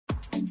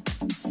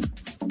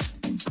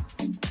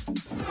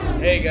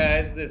Hey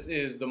guys, this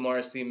is the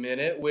Marcy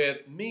Minute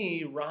with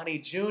me, Ronnie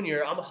Jr.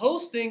 I'm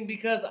hosting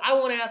because I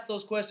want to ask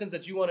those questions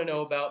that you want to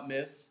know about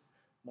Miss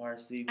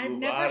Marcy Guevara. I've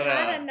never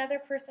had another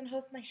person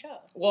host my show.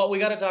 Well, we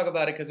got to talk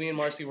about it because me and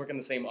Marcy work in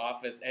the same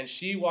office, and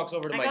she walks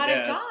over to my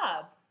desk. I got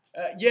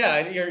a job.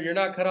 Yeah, you're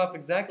not cut off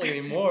exactly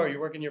anymore. You're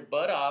working your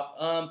butt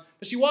off.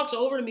 But she walks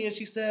over to me and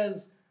she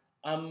says,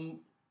 "I'm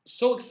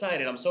so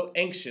excited. I'm so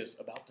anxious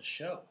about the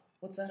show."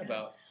 What's that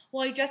about?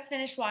 Well, I just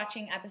finished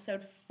watching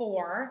episode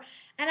 4,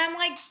 and I'm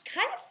like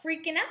kind of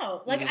freaking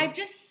out. Like, I'm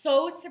just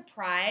so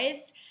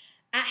surprised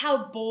at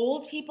how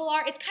bold people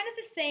are. It's kind of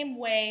the same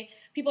way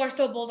people are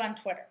so bold on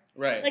Twitter.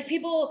 Right. Like,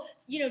 people,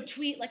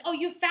 tweet like, "Oh,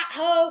 you fat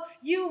hoe,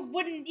 you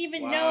wouldn't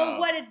even know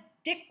what a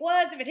dick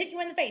was if it hit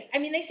you in the face." I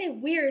mean, they say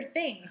weird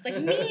things, like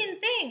mean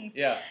things.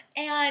 Yeah.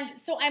 And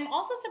so I'm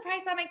also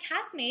surprised by my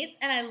castmates,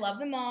 and I love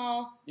them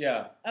all.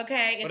 Yeah.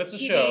 Okay. But it's a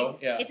TV. show.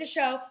 Yeah. It's a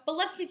show. But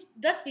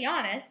let's be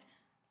honest.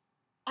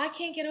 I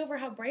can't get over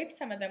how brave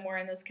some of them were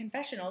in those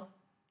confessionals,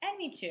 and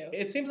me too.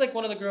 It seems like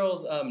one of the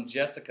girls,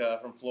 Jessica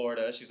from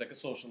Florida, she's like a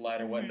socialite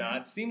or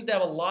whatnot, seems to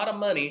have a lot of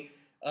money.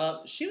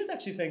 She was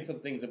actually saying some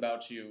things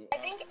about you. I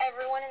think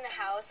everyone in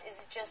the house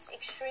is just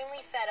extremely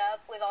fed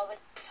up with all the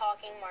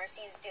talking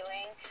Marcy's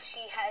doing.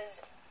 She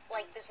has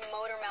like this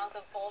motor mouth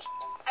of bullshit.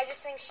 I just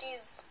think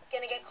she's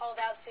gonna get called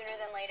out sooner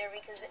than later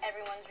because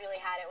everyone's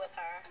really had it with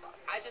her.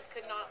 I just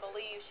could not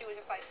believe she was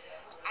just like,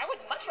 I would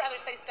much rather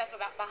say stuff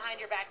about behind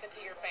your back than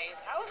to your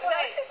face. I was Is that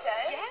what she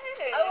said?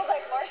 Yes. I was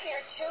like, Marcy,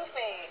 you're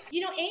two-faced.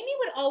 Amy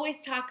would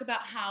always talk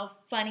about how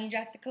funny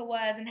Jessica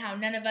was and how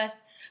none of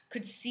us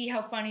could see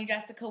how funny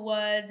Jessica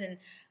was and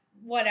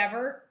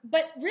whatever.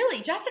 But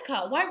really,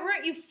 Jessica, why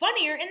weren't you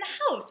funnier in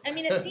the house? I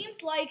mean, it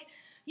seems like,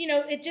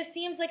 it just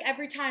seems like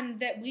every time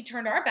that we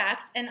turned our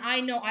backs, and I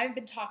know I've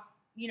been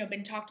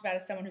talked about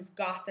as someone who's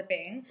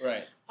gossiping.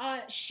 Right.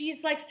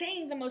 She's like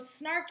saying the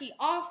most snarky,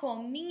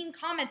 awful, mean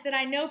comments that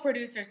I know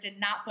producers did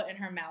not put in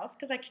her mouth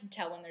because I can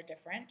tell when they're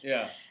different.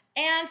 Yeah.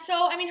 And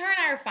so, I mean, her and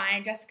I are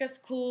fine. Jessica's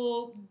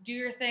cool. Do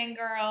your thing,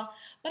 girl.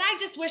 But I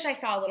just wish I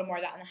saw a little more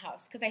of that in the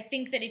house because I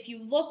think that if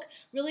you look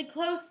really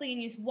closely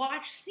and you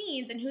watch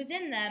scenes and who's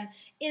in them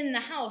in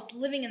the house,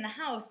 living in the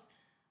house,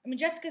 I mean,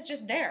 Jessica's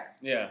just there.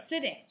 Yeah.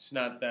 Sitting. She's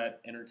not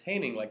that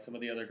entertaining like some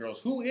of the other girls.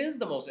 Who is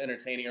the most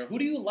entertaining, or who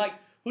do you like?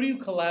 Who do you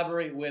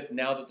collaborate with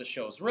now that the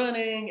show's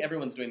running?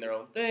 Everyone's doing their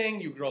own thing.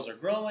 You girls are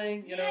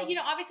growing, you know?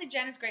 Obviously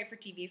Jen is great for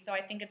TV, so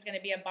I think it's going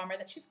to be a bummer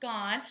that she's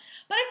gone.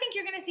 But I think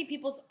you're going to see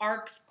people's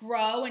arcs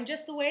grow, and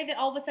just the way that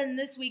all of a sudden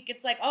this week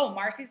it's like, oh,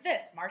 Marcy's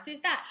this,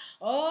 Marcy's that.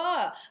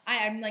 Oh,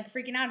 I'm like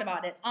freaking out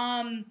about it.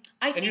 And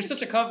you're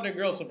such a confident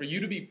girl, so for you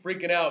to be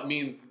freaking out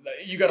means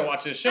that you got to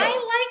watch this show. I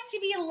like to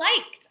be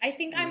liked. I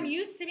think I'm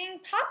used to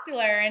being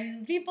popular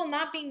and people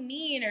not being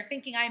mean or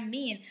thinking I'm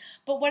mean.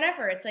 But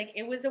whatever, it's like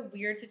it was a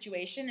weird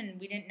situation. And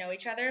we didn't know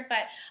each other,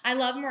 but I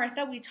love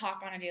Marissa. We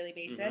talk on a daily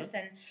basis,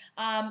 and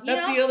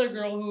that's the other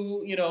girl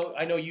who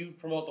I know you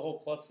promote the whole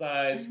plus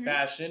size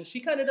fashion. She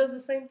kind of does the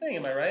same thing.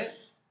 Am I right?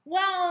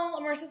 Well,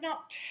 Marissa's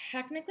not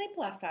technically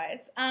plus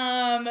size,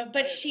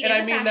 but she is a fashion designer. And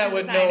I mean that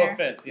with no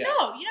offense. Yeah.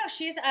 No,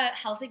 she's a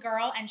healthy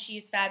girl, and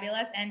she's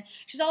fabulous, and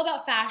she's all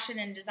about fashion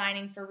and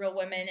designing for real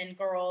women and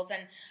girls,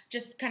 and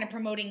just kind of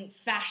promoting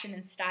fashion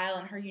and style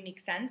in her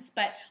unique sense.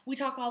 But we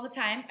talk all the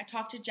time. I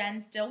talk to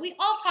Jen still. We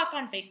all talk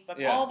on Facebook.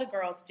 Yeah. All the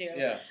girls do.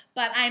 Yeah.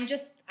 But I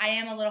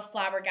am a little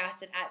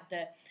flabbergasted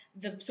at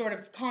the sort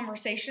of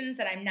conversations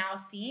that I'm now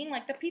seeing,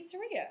 like the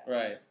pizzeria.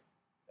 Right.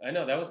 I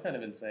know, that was kind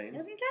of insane. It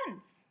was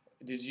intense.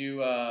 Did you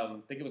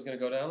think it was going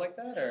to go down like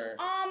that, or?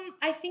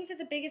 I think that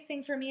the biggest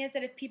thing for me is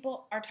that if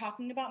people are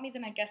talking about me,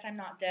 then I guess I'm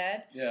not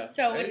dead. Yeah.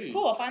 So it's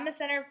cool. If I'm the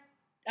center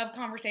of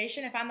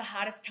conversation, if I'm the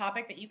hottest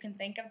topic that you can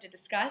think of to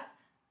discuss,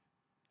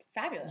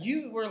 fabulous.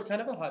 You were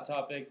kind of a hot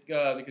topic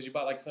because you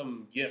bought like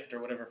some gift or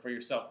whatever for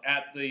yourself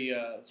at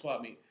the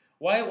swap meet.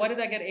 Why did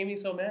that get Amy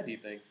so mad, do you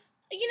think?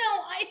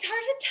 It's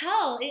hard to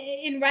tell.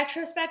 In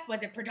retrospect,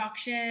 was it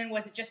production?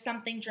 Was it just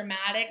something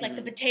dramatic? Like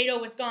the potato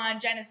was gone,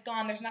 Jen is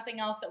gone, there's nothing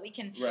else that we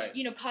can,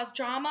 cause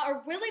drama?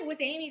 Or really, was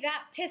Amy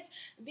that pissed?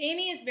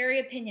 Amy is very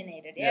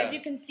opinionated. Yeah. As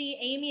you can see,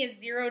 Amy is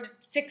 0 to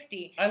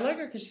 60. I like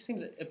her because she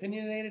seems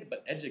opinionated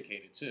but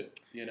educated too,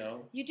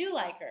 You do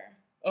like her.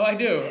 Oh, I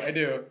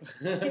do.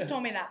 He's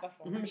told me that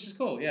before. She's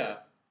cool, yeah.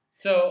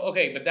 So,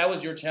 okay, but that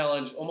was your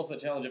challenge, almost a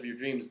challenge of your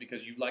dreams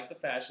because you like the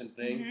fashion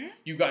thing.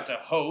 You got to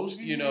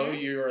host,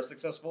 you're a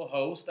successful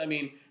host. I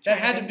mean, that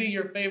had to be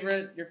your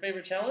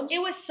favorite challenge?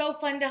 It was so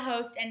fun to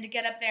host and to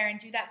get up there and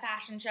do that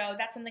fashion show.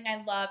 That's something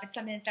I love. It's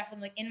something that's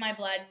definitely like in my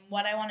blood and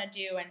what I want to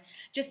do. And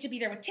just to be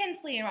there with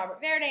Tinsley and Robert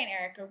Verde and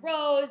Erica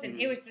Rose,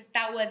 and it was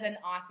that was an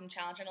awesome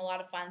challenge and a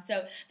lot of fun.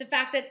 So the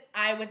fact that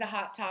I was a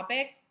hot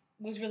topic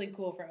was really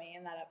cool for me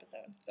in that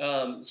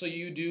episode. So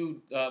you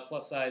do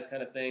plus size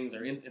kind of things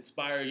or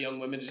inspire young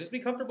women to just be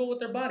comfortable with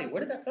their body.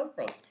 Where did that come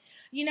from?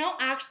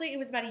 Actually, it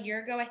was about a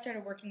year ago I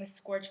started working with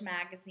Scorch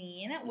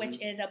Magazine,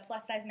 which is a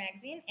plus size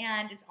magazine,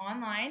 and it's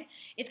online.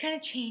 It's kind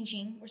of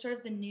changing. We're sort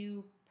of the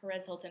new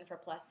Perez Hilton for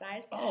plus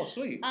size. Oh,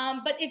 sweet.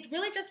 But it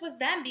really just was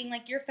them being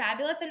like, you're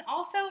fabulous. And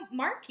also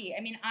Marky.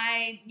 I mean,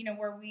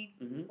 where we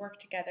work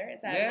together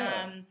is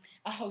at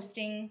a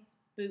hosting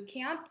boot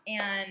camp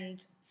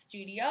and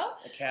studio.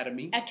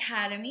 Academy.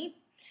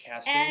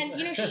 Casting.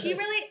 And, she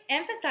really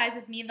emphasized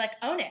with me, like,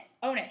 own it.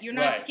 You're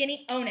not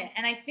skinny, own it.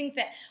 And I think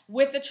that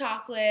with the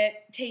chocolate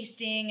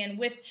tasting and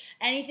with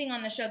anything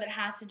on the show that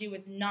has to do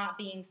with not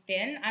being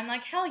thin, I'm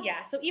like, hell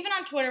yeah. So even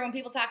on Twitter, when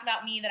people talk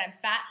about me that I'm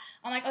fat,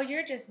 I'm like, oh,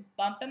 you're just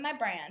bumping my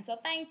brand. So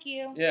thank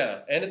you. Yeah,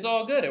 and it's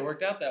all good. It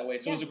worked out that way.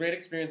 So it was a great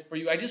experience for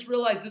you. I just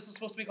realized this is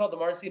supposed to be called the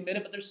Marcy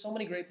Minute, but there's so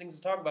many great things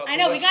to talk about. I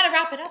know, we got to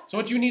wrap it up. So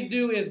what you need to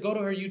do is go to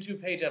her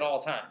YouTube page at all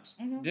times.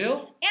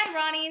 Deal? And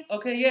Ronnie's.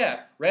 Okay,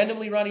 yeah.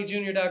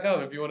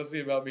 RandomlyRonnieJr.com if you want to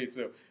see about me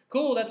too.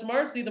 Cool, that's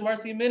Marcy, the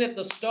Marcy Minute,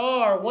 the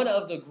star, one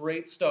of the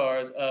great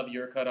stars of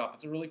Your Cutoff.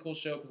 It's a really cool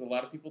show because a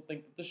lot of people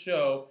think that the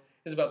show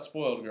is about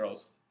spoiled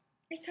girls.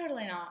 It's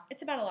totally not.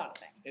 It's about a lot of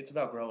things. It's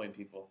about growing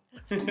people.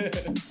 That's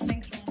fun.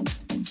 Thanks, Ron.